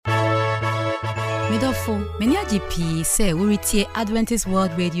Midofo, many GP say we retie Adventist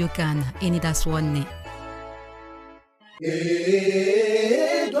World Radio Ghana. Any that's one ne. AWR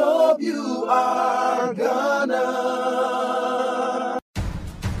Ghana.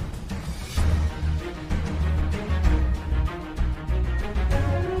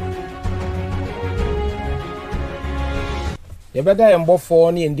 Yebeda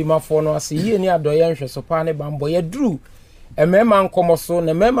yembofo ne ndimafo no ase yie ni adoye nhwe so pa ne bambo ye dru Mmerima Nkɔmmɔ so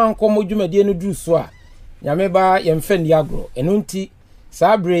na Mmerima Nkɔmmɔ dwumadie no dru so a nyame ba yemfa ni agro eno nti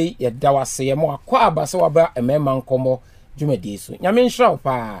sabre ye dawase ye mo akwa abase waba Mmerima Nkɔmmɔ dwumadie so nyame nhra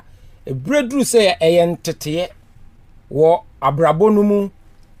pa ebre dru se eye ntete wo abrabɔ no mu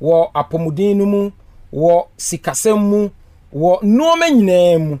wo apomudin no mu wo sikasem mu wo noma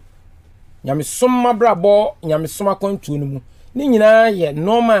nyina mu Nyamesom abrabɔ Nyamesom akwantu no mu ni nyina ye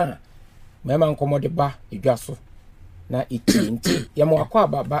noma Mmerima Nkɔmmɔ de ba edwa so na itinti ya mo akwa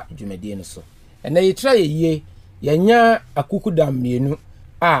baba dwumadie no so ena yitra ye yenya akukudam mienu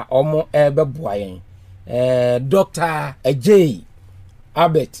a omo beboa yen Dr. Ajay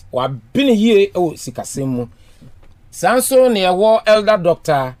Albert wa bini yie o sikasem mu sanso ne wo elder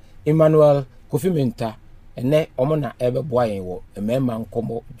Dr. Emmanuel Kofimenta ene omo na beboa yen wo Mmerima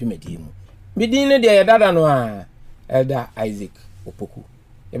Nkɔmmɔ dwumadie mu midin ne de ye dada no a elder Isaac Opoku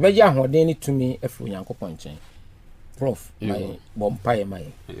yebeja ahoden ni tumi afro Nyankopɔn nkyɛn Prof, my bompaye my.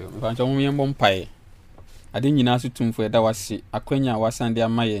 Banjo mu yem bompaye. Ade nyina so tumfo eda wase akwanya wasande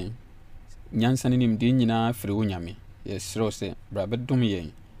amaye. Nyansane nim de nyina firi wo nyame. Yesro se bra bedom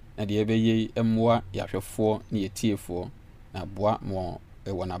yen. Na de ebeye emwa yahwefo ne yetiefo na boa mo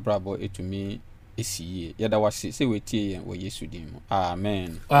ewo na brabo etumi esiye. Yeda wase se wetie yen wo Yesu dim.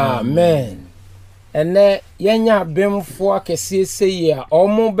 Amen. Amen. Ene yenya bemfo akese seye a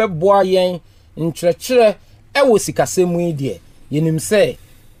omo beboa yen nkyerɛkyerɛ ewo sikasem yi de yenim se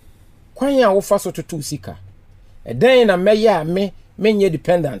kwan ya wo fa so tutu sika eden na meya menye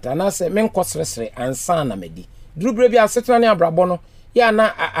dependent anase menkosresre ansa na medi drubre bi asetena ne abrabɔ no ya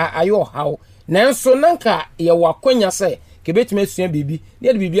na ayo hawo nanso nanka ye wakwanya se kebetime asua bibi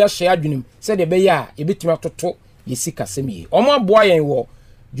ne de bibi ahye adwenem se de beya ebetime atoto ye sikasem yi omo aboa yen wo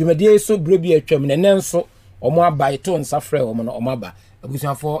dwumadie so brebi atwam ne nanso omo aba ito nsafrɛ omo no omo aba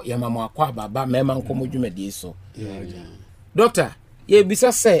abusuafo yamama akwa baba Mmerima Nkɔmmɔ dwumadie so Doctor ye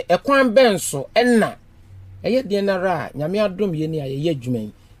bisa se ekwan ben so enna eye de nara nyame adom ye ni aye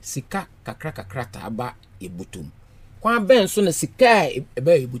adwuman sika kakra ta aba ebutum kwan ben so na sika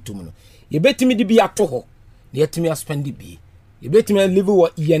eba ebutum no ye betimi di bi ato ho na yetimi aspendi bi ye betimi live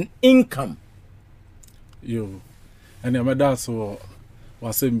what yen income yo ene ameda so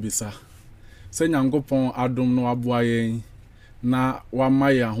wasem bisa se Nyankopɔn adom no aboa yen na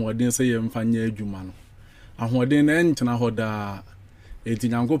wamaye ahoden se yemfanya adwuma no ahoden na enkyena hoda eti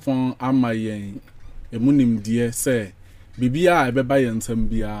Nyankopɔn amaye emunimdie se bibia ebeba yensam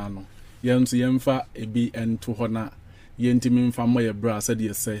bia no yenso yemfa ebi ento ho na yentimi mfa moye bra se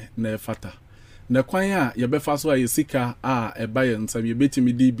de se na efata na kwan a yebefa so ayesika a eba yensam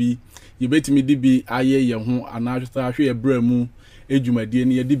yebetimi di bi aye ye ho anahweta ahwe ebra mu edwumadie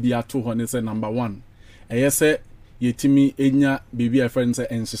ne yedi bi ato ho ne se number 1 eyese yetimi enya bibi a friend say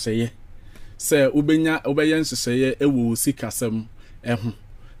enhyehyeye say ubeye enhyehyeye ewo sikasem eho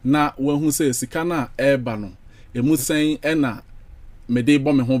na wahu say sika na eba no emusen ena mede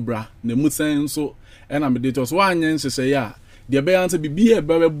bo me ho bra na emusen so ena mede to so anya enhyehyeye a de be yanse bibi e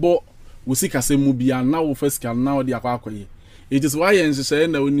bebo wo sikasem mu bia na wo fasika na wo de akwakoye it is why enhyehyeye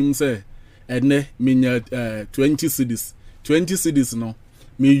na onim say ene menya 20 cedis no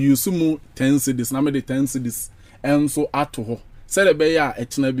me use mu 10 cedis na me de 10 cedis enso ato ho sele be ya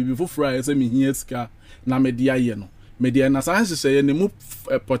etena bibi foforo a se me hia sika na me dia ye no me dia na san hyehyeye ne mu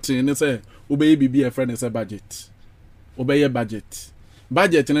potin ne se obeye bibi e friend se budget obeye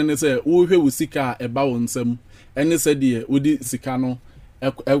budget ne se wo hwe wo sika e ba wo nsam ene se de odi sika no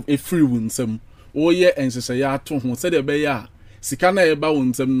e free wo nsam wo ye enhyehyeye ato ho sele be ya sika na e ba wo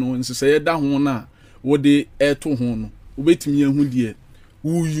nsam no enhyehyeye da ho na wo de eto ho no obetimi ehu de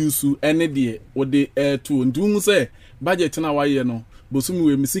wo yusu ene de ode to ndum se budget na waye no bosumi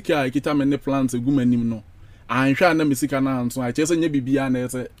we misika ekita me ne plants egumanim no anhwa na misika na anso a chese nya bibia na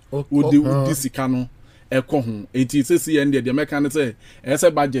ese odi sika no ekɔ ho eti sesi ende de meka ne se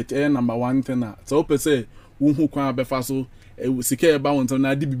ese budget number 1 thing na so pese wo hu kwa befa so sika e ba won na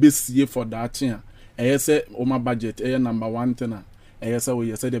ade bibesie for that thing ese o ma budget number 1 thing na ese wo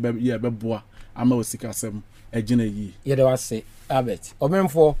yese de be ye beboa ama osika sem ejina yi ye de wase Albert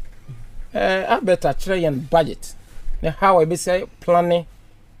omemfo Albert a yen budget na how I be say planning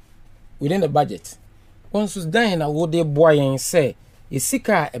within the budget once is done na wo de boy yen say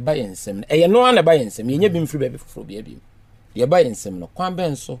yesika eba yensem eye no an eba yensem yenye bi mfiri baabi foforo bia bi de eba yensem no kwan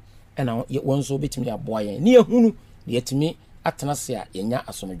ben so na wonso betimi aboa yen ne ehunu ne yetimi atena se a yenya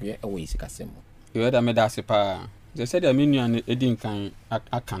asomdwe ewo yesika sem yo da me da se pa je said ya menu an edin kan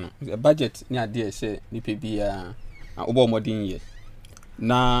aka no budget ni ade se ni pe bia obo modin ye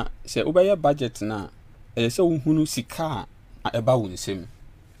na se obeye budget na se uhunu sika eba wonsem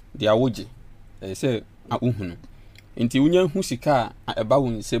de awoje se uhunu nti unya hu sika eba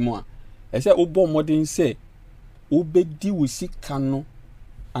wonsem a se obo modin se obedi wo sika no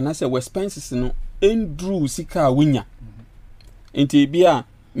anase expenses no endru sika winya nti bia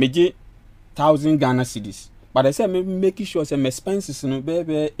meje 1000 Ghana cedis but I say me make sure say my expenses no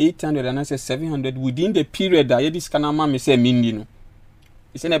be 800 and I say 700 within the period that this kana ma me say mindi no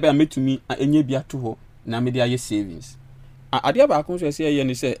ise na be to me enye bia to ho na me dey savings ade ba akon so say ye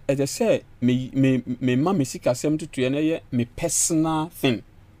ni say e say me ma me sika sem to na ye me personal thing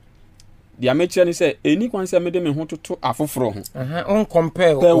the amateur ni say any kwan say me dey me ho toto afoforo ho on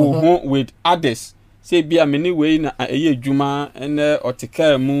compare with others say bia me ni we na eye adwuma ene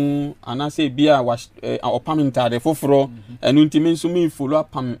otika mu ana say bia opam ntade foforo enu ntimi nso me follow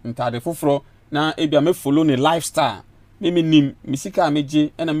apam ntade foforo na e bia me follow ne lifestyle me nim misika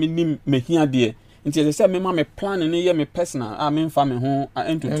meje ena me nim mahia de nti say me ma me plan ne ye me personal me mfa me ho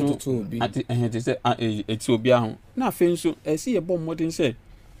entutu ati say eti obi ahụ na afi nso esi ye bom modern say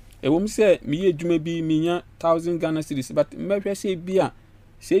e wom say me ye adwuma bi me nya 1000 Ghana cedis but me hwe say bia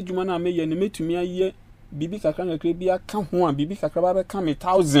se adwuma na me ye ne metumi aye bibi kakra kakra bi aka ho a bibi kakra ba be ka me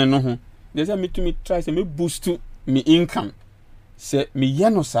 1000 no ho de say metumi try say me boost me income say me ye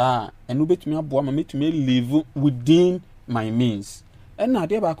no saa eno betumi aboa ma metumi live within my means na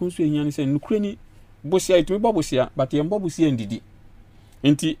ade ba ko so ehia ni say nukure ni bosia itumi bobosia but ye mbobosia ndidi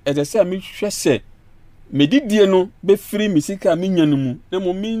nti e say me hwe say me didie no be free misika me nya no mu na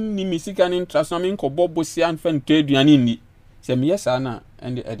mo ni misika ni interest na me nko bobosia nfa nto aduane ni say me yesa na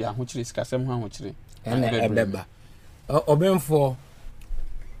ende e de ahokyere sikasem ho ahokyere ene ebeba obenfo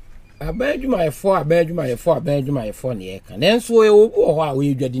abadwumayefo ne yeka nenso e obu ho a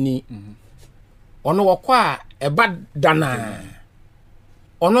we dwadini ono wokọ a eba dana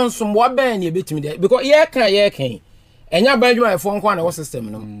ono nso mo ba ne ebetimi de because yeka enya abadwumayefo nko na wo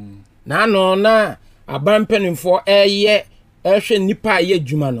system no na no na abampenimfo ehwe nipa ye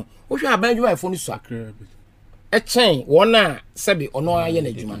adwuma no wo hwe abadwumayefo no so akra echen wona sebi ono aye na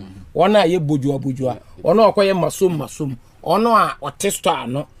adwuma wona ye bojuwa ono okoye masom ono a otesto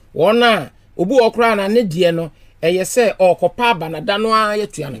ano wona obu okra na ne die no eye se okopa abanada no aye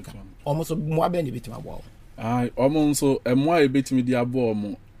tuaneka omo so mo abe ne betima bo ai omo nso emo a ebetimi di abo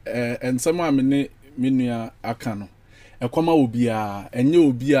omo ensem a me ne menua aka no ekoma obi a enye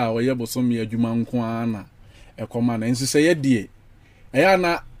obi a oye bosom ye adwuma nko ana ekoma na nso se ye die eya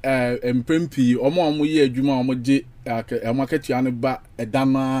na empempi omo ye adwuma omo je emo akatua ne ba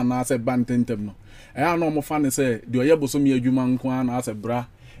edana na ase ba ntentem no eya na omo fa ne se de oye bosom ye adwuma nko ana ase bra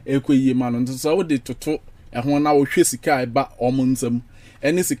ekweyi ma no nso so wo de toto ehon na wo hwe sika eba omo nsam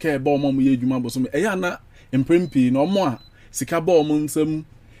eni sika eba omo ye adwuma bosom eya na empempi na omo a sika ba omo nsam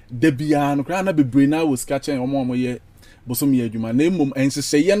de bia no kra na bebre na wo sika chen omo ye bosom ye adwuma na emom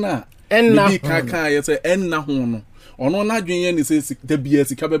enhyehyeye na bi kaka ye se enna ho no ono na dwen ye ni se de bia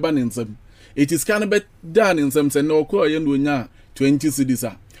sika beba ne nsam etisika no be da ne nsam se na okọ ye no nya 20 cedis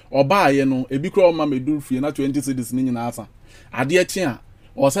a oba ye no ebi kra o ma medur fie na 20 cedis ni nyina asa ade eche a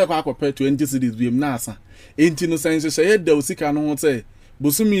o se kwa akọpe 20 cedis biem na asa enti no senhyehyeye da osika no ho se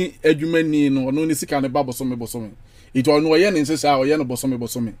bosomi adwuma ni no ono ni sika ne ba bosomi ito no ye ne nhyehyeye o ye no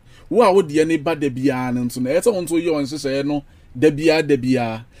bosomi wo a wo de ne ba da bia ne nso na ese won so ye on nhyehyeye no da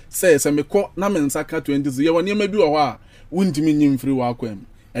bia se mekọ na me nsaka 20 ye woni ma bi wo a wuntimi nyimfiri wa akwam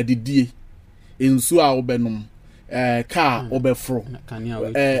adidie ensu a obenum ka obefro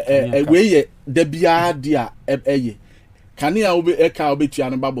we ye da bia dia eye kania obe ka obetua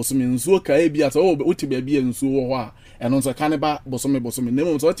no ba bosomi nsu ka e bia se wo ti ba bia nsu wo ho a eno nso ka ne ba bosomi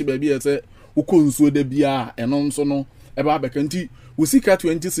nemo nso ti ba bia se ukọ nsu da bia eno nso no e ba beka nti usika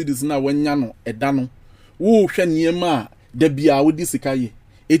 20 cedis na wanya no eda no wo hwe niema da bia wo di sika ye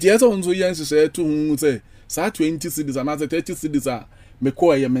eti eso nso ye nhyehyeye to hu se sa 20 cedis na 30 cedis a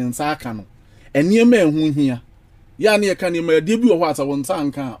mekọ ye mensa aka no eniema ehu hia ya na ye ka niema de bi wo ho asa won sa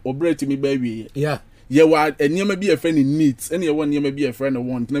nka obreti mi ba wie ye wa eniema bi e friend needs ene ye wa eniema bi e friend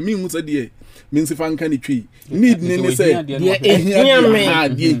want na mi hu se de mi nsifa nka ni twi need ne se de ehia me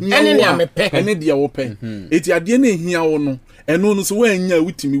ene ne amepe ene de wo pe eti ade ne ehia wo no eno no so wa anya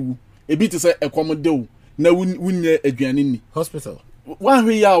wutimi wu ebi te se ekom de wo na wunya aduane ni hospital wa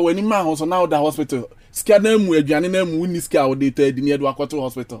hwe ya wani ma ho so na da hospital sika na mu aduane na mu ni sika wo de to adi ne do akɔto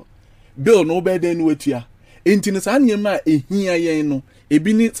hospital bill no be den no atua enti ne saa nneɛma a ehia yɛn no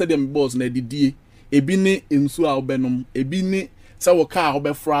ebi ni sɛ dem boss na didie ebi ni nsu a obenom ebi ni sɛ wo car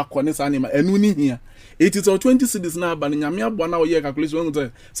obɛfra akɔ ne saa nneɛma enu ni hia eti sɛ 20 cedis na aba ne nyame aboa na wo yɛ calculation ngo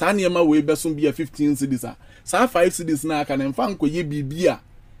sɛ saa nneɛma we bɛso bi 15 cedis a saa 5 cedis na aka ne mfa nkɔ yɛ bibi a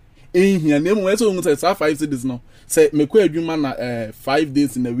ehia na emu ɛsɛ ngo sɛ saa 5 cedis no sɛ mekɔ adwuma na 5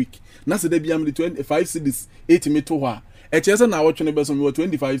 days in a week na sɛ da bia me 25 cedis 8 me to hɔ a ɛkyɛ sɛ na awɔtwe ne bɛso me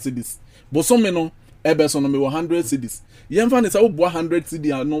 25 cedis bosome no ɛbɛso no me 100 cedis yɛmfa ne sɛ wo boa 100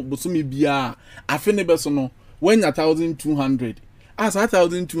 cedis no bosome bia afi ne bɛso no wanya 1200 as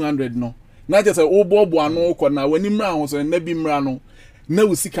 1200 no na kyɛ sɛ wo boa no kɔ na wani mra ho so na bi mra no na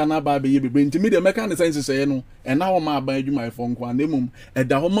wo sika na ba bɛyɛ bebre nti me de mɛka ne sɛ nhyehyɛ no ɛna hɔ ma aba adwuma efo nko a na mmom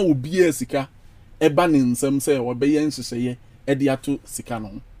ɛda hɔ ma obi a sika ɛba ne nsɛm sɛ wɔbɛyɛ nhyehyɛ ɛde ato sika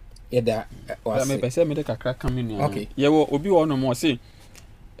no yɛda wase me pɛsɛ me de kakra ka me nua yɛwɔ obi wɔ no mo se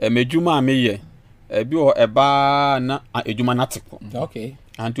medwuma a meyɛ bi wɔ ɛba na adwuma na teko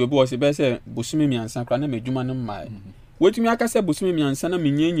anti obi wɔ se bɛ sɛ bosome miansa kra na medwuma no mmaa wetumi aka sɛ bosome miansa na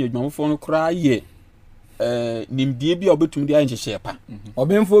menyanya adwuma fofo no kra yɛ nimdie bi a obetumi de ayɛnhyehyɛ pa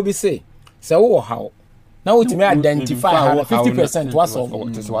ɔbɛmfo bi se sɛ wo wɔ haw na wotumi identify 50%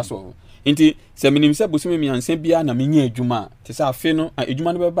 waso nti sɛ menim sɛ bosome miansa bia na menya adwuma te sɛ afe no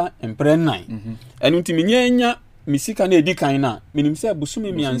adwuma no bɛba mprɛ 9 ɛno nti menyanya misika na edi kan na menim sɛ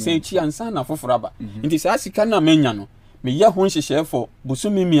bosome miansa echi ansa na foforo aba nti sɛ asika na menya no meyɛ ho nhyehyɛ fo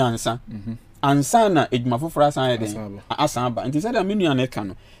bosome miansa ansa na adwuma foforo asan yɛ den asan aba nti sɛ da me nua na ka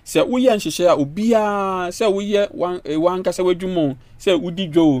no sɛ woyɛ nhyehyɛ a obia sɛ woyɛ wanka sɛ wadwuma sɛ wodi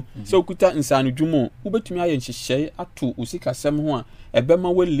dwo sɛ okuta nsano dwuma wobetumi ayɛ nhyehyɛ ato usika sɛm ho a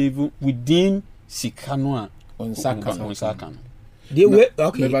ɛbɛma we live within sika no a onsaka no de we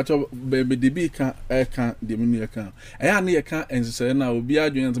okay be de bi ka de me nua ka ɛya ne yɛ ka nhyehyɛ na obia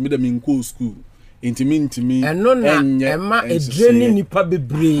adwene nso me da me nko school intimi ɛno na ɛma edreni nipa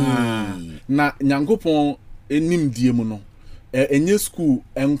bebree na nyankopɔn enim die mu no enye school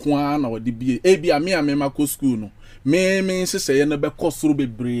enkoa na wode bie ebi ame makɔ school no me hyehyɛ na bɛkɔ soro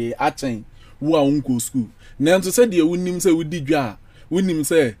bebree akyɛn wo a wonko school na nso sɛ de wonim sɛ wodi dwa wonim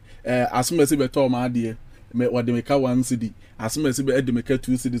sɛ asomase bɛtɔ ma ade me wode me ka 1 cedi asomase bɛ de me ka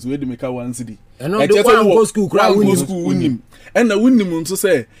 2 cedis we de me ka 1 cedi ɛkyɛ sɛ wo school kra wonim ɛna wonim nso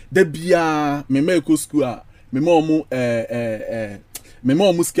sɛ da bia me ma ekɔ school a me ma omu me ma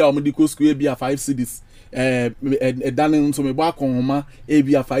omu sika omu di kɔ school e bia 5 cedis dane nso me bɔ akɔnhoma e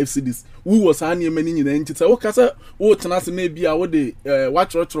bia 5 cedis wo wɔ saa ne ma ni nyina nti sɛ wo ka sɛ wo tena se na bia wo de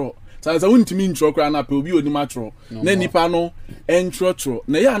watrɔtrɔ sɛ wo ntimi ntrɔ kra na pe obi onim atrɔ na nipa no entrɔtrɔ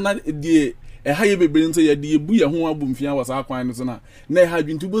na ya na die ɛha yɛ bebree nso yɛ de ebu yɛ ho abomfia wɔ saa kwan no so na ɛha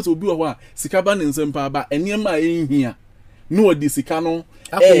dwintu bo so obi wɔ hɔ a sika ba ne nsɛm pa ba ɛnneɛma a ɛnhia no wɔde sika no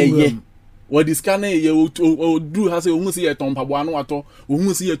ɛyɛ wɔde sika no ɛyɛ oduru ha sɛ ohun si yɛ tɔn mpaboa no atɔ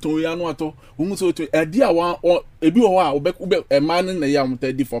ohun si yɛ tɔn ya no atɔ ohun si yɛ ɛdi a wa ebi wɔ hɔ a ɔbɛ ɛma ne na yɛ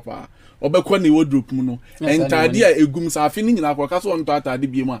amota di fɔ paa ɔbɛkɔ ne wardrobe mu no ntade a egum sa afi ne nyina akɔka so ɔntɔ atade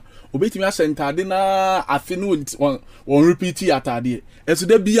bi mu a obetumi ahyɛ ntade na afi ne wɔn repeat atade ɛso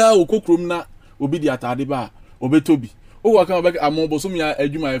da bia okokrom na obi di atade ba obetobi o wa kan obɛ amobosom ya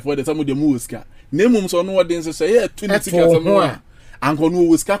adwuma efo de samo de mu osika na emum so no wode nse sɛ yɛ tu ne sika samo a anko no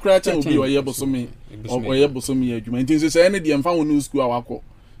osika kra cha obi oyɛ bosomi ya adwuma nti nse sɛ ne de mfa wo no school a wakɔ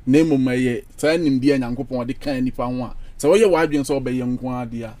na emum yɛ saa nimdi anyankopɔn de kan nipa ho a sɛ woyɛ wadwen sɛ obɛyɛ nko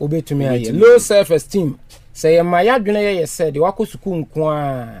ade a obetumi ayɛ low self esteem sɛ yɛ ma yadwene yɛ sɛ de wakɔ school nko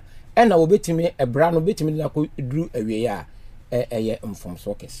a ɛna obetumi ɛbra no obetumi de akɔ duru awie a ɛyɛ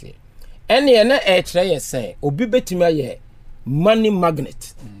mfomso kɛse ɛne na ɛkyerɛ yɛ sɛ obi betumi ayɛ money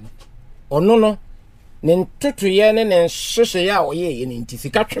magnet ɔno no ne ntotoyɛ ne nhyehyɛ a ɔyɛ yɛ ne nti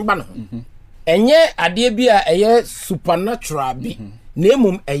sika tweba no ɛnyɛ adeɛ bi a ɛyɛ supernatural bi na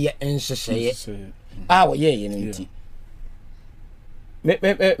emum ɛyɛ nhyehyɛ a ɔyɛ yɛ ne nti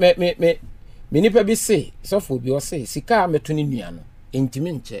me nipa bi se sɔfo bi ɔse sika a meto ne nua no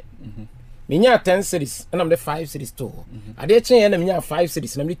ntimi nkyɛ menya 10 series na me 5 series to ade kyen na menya 5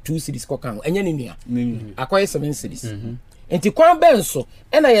 series na me 2 series kɔka ho enya ne nua akɔyɛ 7 series enti kwan bɛn so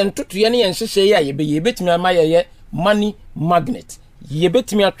na yɛ ntotoyɛ ne yɛ nhyehyɛ a yɛ betimi ama yɛ money magnet yɛ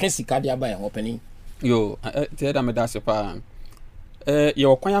betimi atwe sika de aba yɛ ho panin yo te da me da se pa yɛ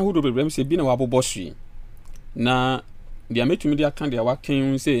wakwan ahodo bebrem se bi na wabobɔ hwe na dia metumi dia kan dia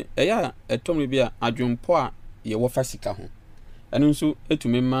waken se ɛya ɛtɔm bi a adwempo a yɛ wɔ fa sika ho ɛno nso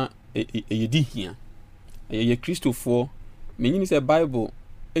etumi ma yɛdi hia yɛ kristofo menyini sɛ bible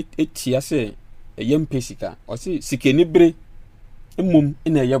etia sɛ yɛ mpe sika ɔse sika ni bere mmom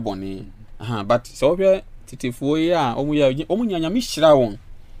na yɛ bɔne but so we titifo ya omu nya nyame hyira won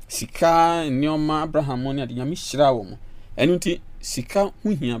sika nneoma Abraham ne ade nyame hyira won enu nti sika hu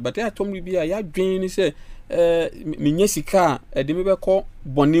hia but ya tomri bia ya dwen ni se menye sika de me bekọ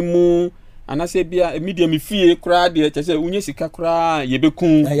bonimu anase bia media me fie kura de kyese unye sika kura ye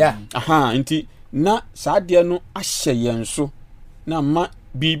bekun nti na saade no ahye yen so na ma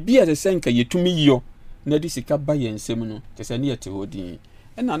bibia se senka yetumi yo na di sika ba yen sem no kyese ne yete hodin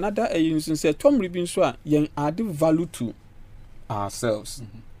and another ayinsun say tomri bi nso a yen add value to ourselves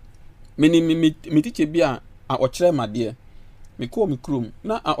me teacher bi a okire made me call me krom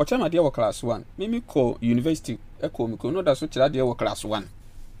na okire made wo class 1 me call university e call me krom no da so kire de wo class 1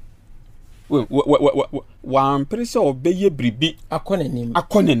 wan prese obeye bribi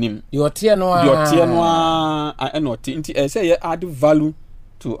akonanim de otie no a enoti nti say ye add value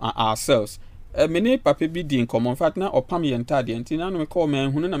to ourselves many papa bi di nkɔmmɔ fact na opam ye ntade nti na no me call me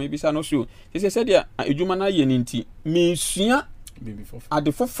hunu na me bisa no so say dia edwuma na ye nti me sua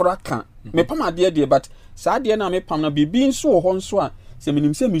ade fofora ka me pam ade de but saa de na me pam na bibi nso wo ho nso a se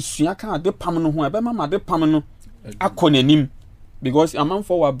menim se me sua ka ade pam no ho ebe ma ade pam no akonanim because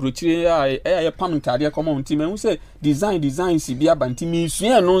amanfo wa brochire ya pam ntade kɔmmɔ nti me hu se design si bia banti me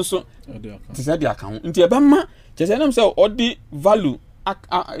sua no nso ti se de aka ho nti ebe ma kyese na me se odi value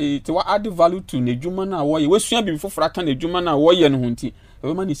to what add value to nedwuma na wo ye wasua bi fofora ka nedwuma na wo ye no hunti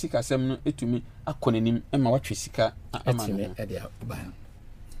e ma ni sika sem no etumi akonanim e ma watwe sika ama no e dia ba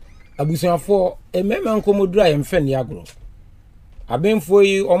abusuafo Mmerima Nkɔmmɔ dura ye mfa ni agro abenfo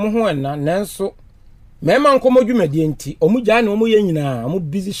yi omo ho enna nanso Mmerima Nkɔmmɔ dwumade nti omu gya na omu ye nyina omu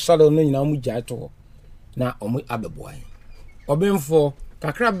busy shadow no nyina omu gya to na omu abeboa obenfo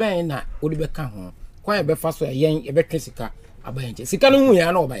kakra ben na odi beka ho kwan e be fa so yen e betwe sika abayenche sika no hu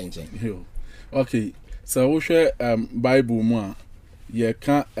ya na obayenche okay so we share Bible mu a ye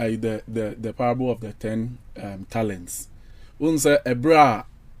ka the parable of the 10 talents unse ebra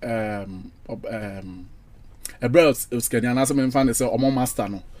uskenya na some fan say omo master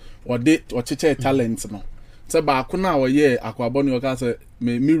no ode ocheche talent no se ba ko na oye akwabo ne o ka say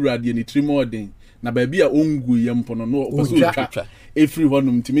me mirade ni trimo odin na ba bia ongu ye mpo no no oso every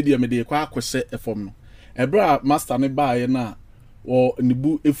one ntimi de me de kwa akwhye efom no ebra master ne ba ye na o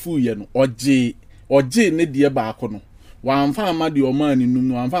nibu efu ye no oje ne de ba ko no wanfa amade o man ni num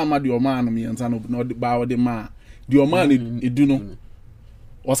no wanfa amade o man no yensa no ba o de ma de o man edu no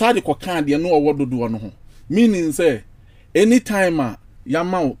o sa de ko kan de no owododo no ho meaning say anytime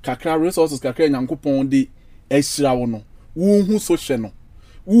yama kakra resources kakra nyankopon de ehira wo no wo hu so hye no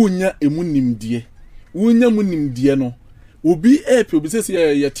wunya emunimdie wunya munimdie no obi obi sese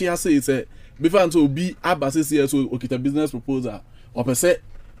ye tia say before until obi abasese so okita business proposal or per se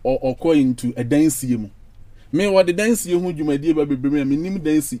or going to a dance mu me what the dance hu dwumadie ba bebreme me nim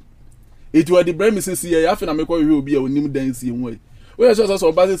dance eti what the brand me sese ye afi na me ko hwe obi a onim dance hu we so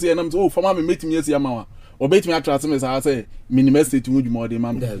obasese na me oh former me metimi esi amawa obetimi attract me say university hu dwumade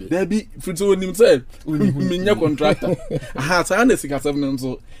mam there be frito onim say me contractor aha sa na sika 7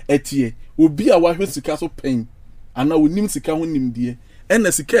 nso etie obi a wahwe sika so pen ana onim sika ho nimdie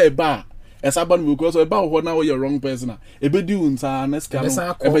ena sika eba esaban because eba ho na wo your wrong person ebedi unsa na sika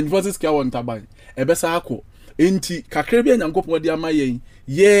no ebenfo sika won taban ebesa akọ enti kakra bi anyankopon de amayen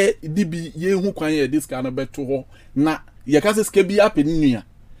ye dibi ye hu kwan ye diska na beto ho na ye ka sika bi apenua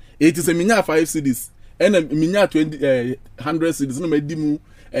eti se minya 5 cedis ena minya 20 100 cedis no medi mu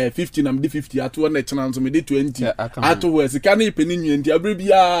 50 na medi 50 ato na chana nso medi 20 ato we sika na ipenua enti abre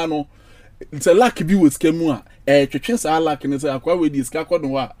bia no se lack bi we sika mu a twetwe sa lack ne se akwa we di sika kɔ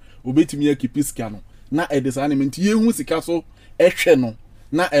no a obetimi akipi sika no na edesignment ye hu sika so ehwe no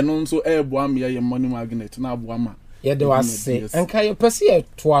na eno nso ebo am ye money magnet na abo ama ye de wase enka ye pese ye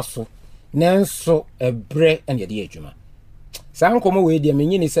toa so nanso ebre ene ye de adwuma sa nkomo we de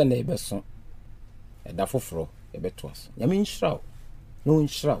menyi ni se na ebeso eda foforo ebetoa so nyame nhyiraw no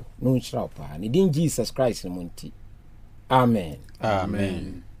nhyiraw pa ni din Jesus Christ no monti amen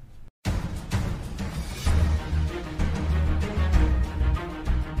amen.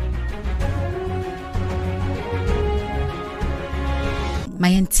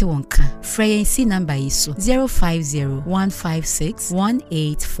 Mayanti wonka. Freyensi number iso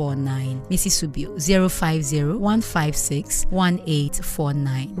 050-156-1849. Mrs. Subio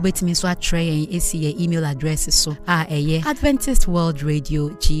 050-156-1849. Ubetimi so atreyen esi ye email address so eye Adventist World Radio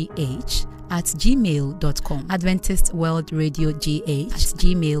GH @gmail.com. Adventist World Radio GH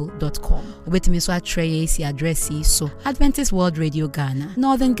 @gmail.com. Ubetimi so atreyen esi address so Adventist World Radio Ghana,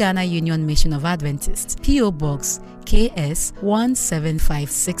 Northern Ghana Union Mission of Adventists, PO Box KS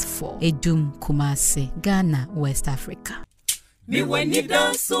 17564, Edum, Kumasi, Ghana, West Africa. mi weni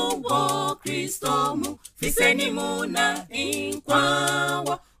danso wo Kristo mu fiseni mu na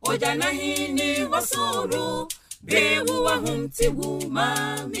inkwawa ojana hini wasoro bewu wa humti wu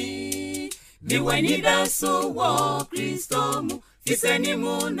mami mi weni danso wo Kristo mu fiseni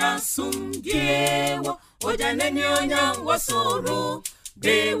mu na sumdiewa ojana ni onya wasoro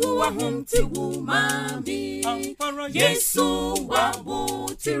bewu wa humti wu mami Yesu wa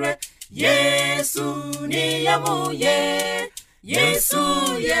butire Yesu ni yamoye Yesu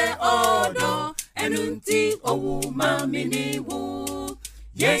ye odo enunti owu mami ni wu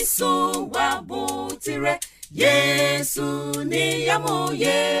Yesu wa butire Yesu ni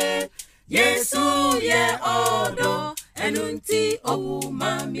yamoye Yesu ye odo enunti owu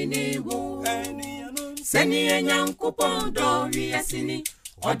mami ni wu Seni enyankopon dori asini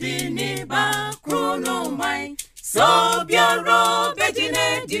odini ba krono mai so biaro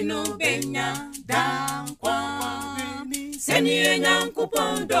bejine dinu benya dankwa Seni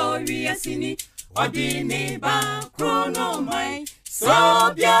enyankopon dori asini odini ba krono mai so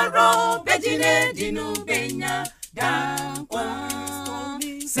biaro bejine dinu benya dankwa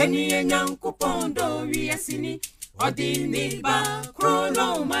Seni enyankopon dori asini odini ba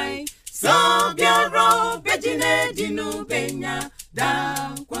krono mai so biaro bejine dinu benya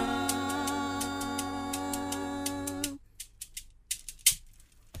dankwa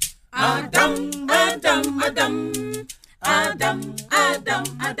Adam Adam Adam Adam Adam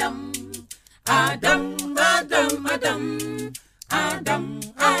Adam Adam Adam Adam Adam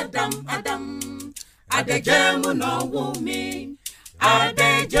Adam Adam Adejemu no wumi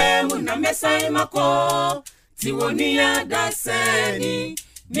Adejemu na mesai mako Tiwoni adaseni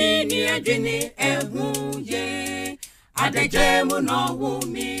Mini adwini ehuye Adejemu no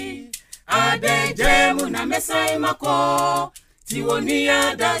wumi Adejemu na mesai mako Tiwoni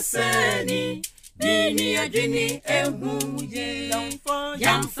adaseni Mini adwini ehuye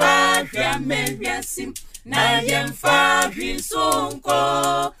Yamfa hwia mehwiasim Na yamfa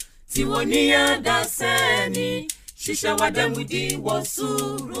hwisonko Tiwoni adaseni Shisha wadamudi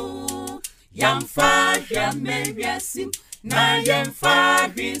wasuru Yamfa hwia mehwiasim Na yamfa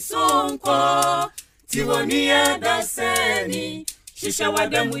hwisonko Tiwoni adaseni Shisha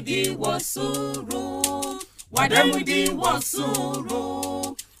wadamudi wasuru Wadamudi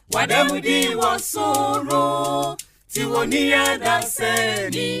wasuru Wadamudi wasuru Tiwoni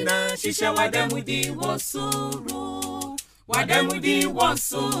adaseni Na shisha wadamudi wasuru Wadamudi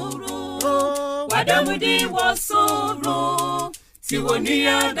wasuru Wadamudi wasuru Tiwoni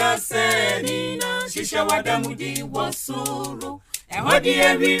adaseni Na shisha wadamudi wasuru Ehodi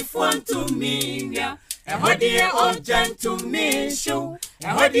everyone to me Ehodi ojan to me show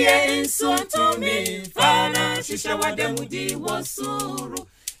Ehodi inso to me Fana shisha wadamudi wasuru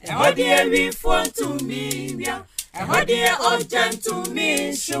Ehodi everyone to me Ehodi ojan to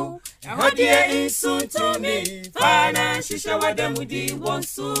me show Ehodi inso to me Fana shisha wadamudi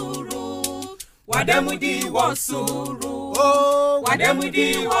wasuru Wadamudi wasuru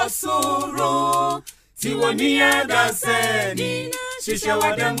Wadamudi wasuru Tiwoni adaseni Shisha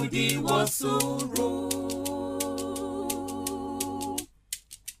wadamudi wasuru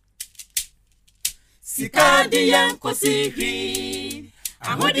Sikadi yanko siri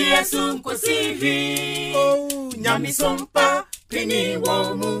Amodi yesu nko siri Nyamesom pa pini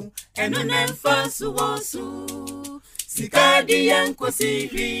womu Enu nemfasu wosu Sikadi yanko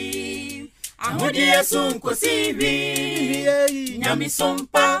siri Amodi yesu nko siri Nyamesom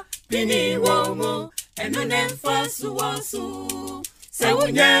pa pini womu Enu nemfasu wosu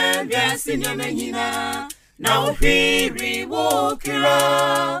Sewunya biasi nyamenyina Na uhiri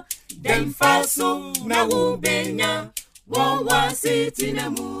wokira Demfasu na ubenya Wawa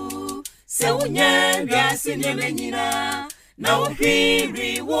asetenamu Sewunya biasi nyamenyina Na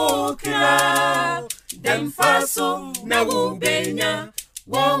uhiri wokira Demfasu na ubenya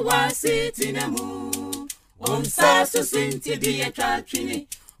Wawa asetenamu Onsasu sinti diye chachini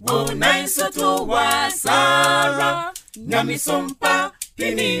Wonai soto wasara Nyamesom pa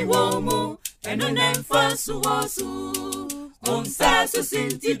pini womu Enu nemfasu wasu Onsasu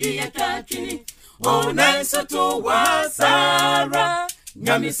sinti diya chachini Wonai soto wasara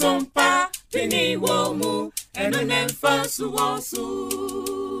Nyamesom pa pini womu Enu nemfasu wasu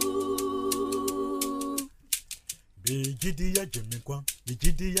Bijidi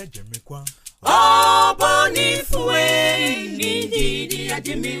ya jemekwa Obonifue Bijidi ya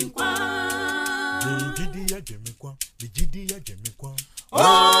jemekwa Bijidi ya jemekwa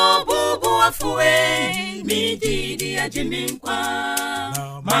Bubu afue Mijidi ya jemekwa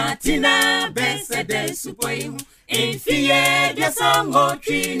Matina besede supoihu Infie dia sango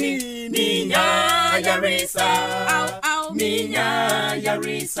chini Minya yarisa minya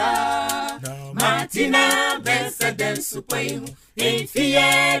yarisa Martina beseden supaihu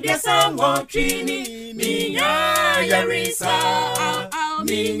Infie biasa ngotrini minya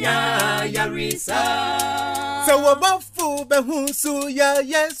yarisa So wabafu behunsu ya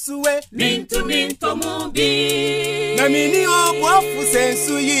Yesue Minto mubi Na mini wabafu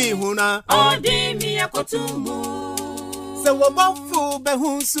sensu yihuna Odi miya kotumu So wabafu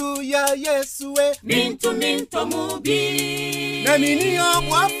behunsu ya Yesue Minto mubi Na mini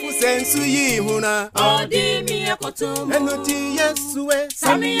wabafu sensu yihuna Odi miya kotumu Enuti Yesue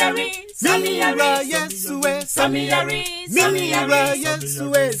Samiyari Yesue Samiyari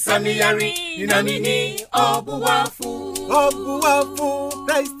Yesue Samiyari Inamini obuwafu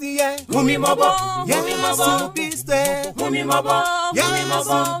Christ ye Humimobo Yesu Christe Humimobo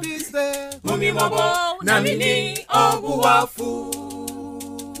Yesu Christe Humimobo Namini obuwafu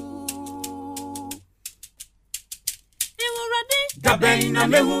Dabeina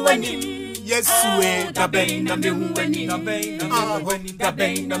mehuweni Yesue Dabeina mehuweni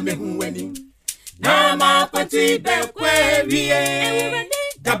Dabeina mehuweni Nama kwati bekwerie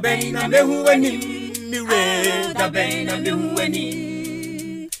Dabeina mehuweni Mire Dabeina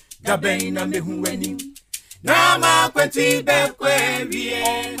mehuweni Nama kwati bekwerie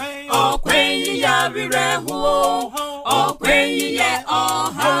Okwenyi ya virehuo Okwenyi ye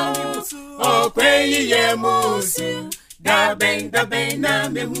oha Okwenyi ye musu Dabeina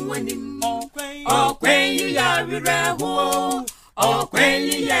mehuweni Okwenyi ya virehuo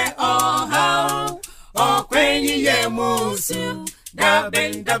Okwenyi ye oha Okwenyi ye musu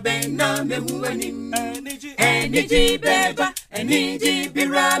Dabeina mehuweni Eniji beba Eniji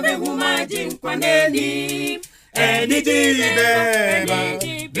bira mehumaji nkwaneni Eniji beba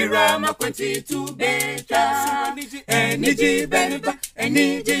Bira makwenti tubeta Eniji beba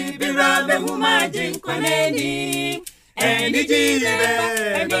Eniji bira mehumaji nkwaneni Eniji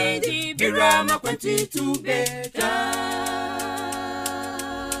beba Eniji bira makwenti tubeta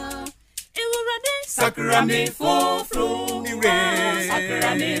Sakrame fofro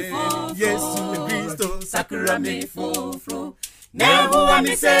Sakrame fofro Yesu Christo Sakrame fofro Nehuwa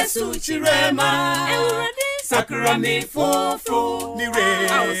misesu chirema Sakrame fofro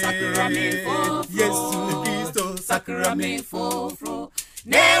Sakrame fofro Yesu Christo Sakrame fofro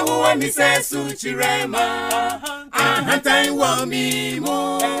Nehuwa misesu chirema Ahantai wa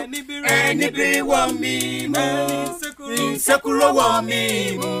mimo Enibri wa mimo Insakuro wa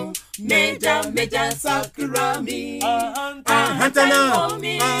mimo Meja sakrami Ahantana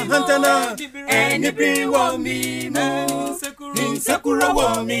Enibri wa mimo Insakuro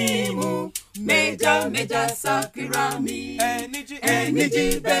wa mimo Meja sakrami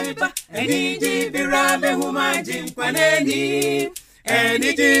Eniji beba Eniji birame humaji nkwaneni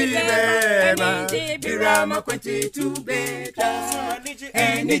Eniji beba Birama kwenti tubeta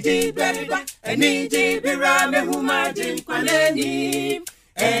Eniji beba Eniji birame humaji nkwaneni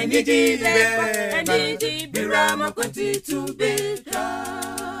Eniji beba Eniji birama kwenti tubeta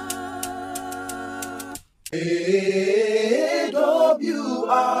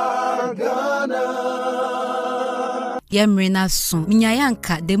AWR Ghana Mmerima so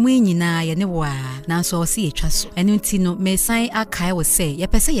minyayanka demu nyina ye ne wa nanso o se etwa so enu nti no mesan akai wo se ye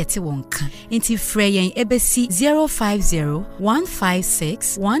pese yete wonka nti frɛ yen ebesi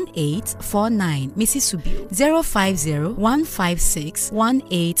 050-156-1849 Mrs. Subio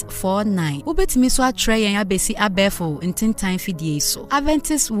 050-156-1849 ubetimi so atre yen abesi abefo ntintan fidie so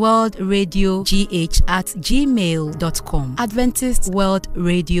Adventist World Radio GH@gmail.com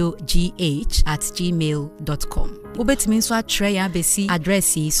adventistworldradiogh@gmail.com ubetimi so atre yen abesi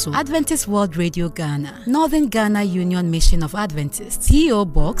address so Adventist World Radio Ghana, Northern Ghana Union Mission of Adventists, P.O.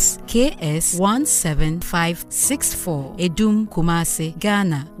 Box KS 17564, Edum, Kumasi,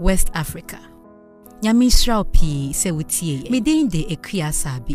 Ghana, West Africa. Nyamisra P. se wutie. Midin de ekuya sabi.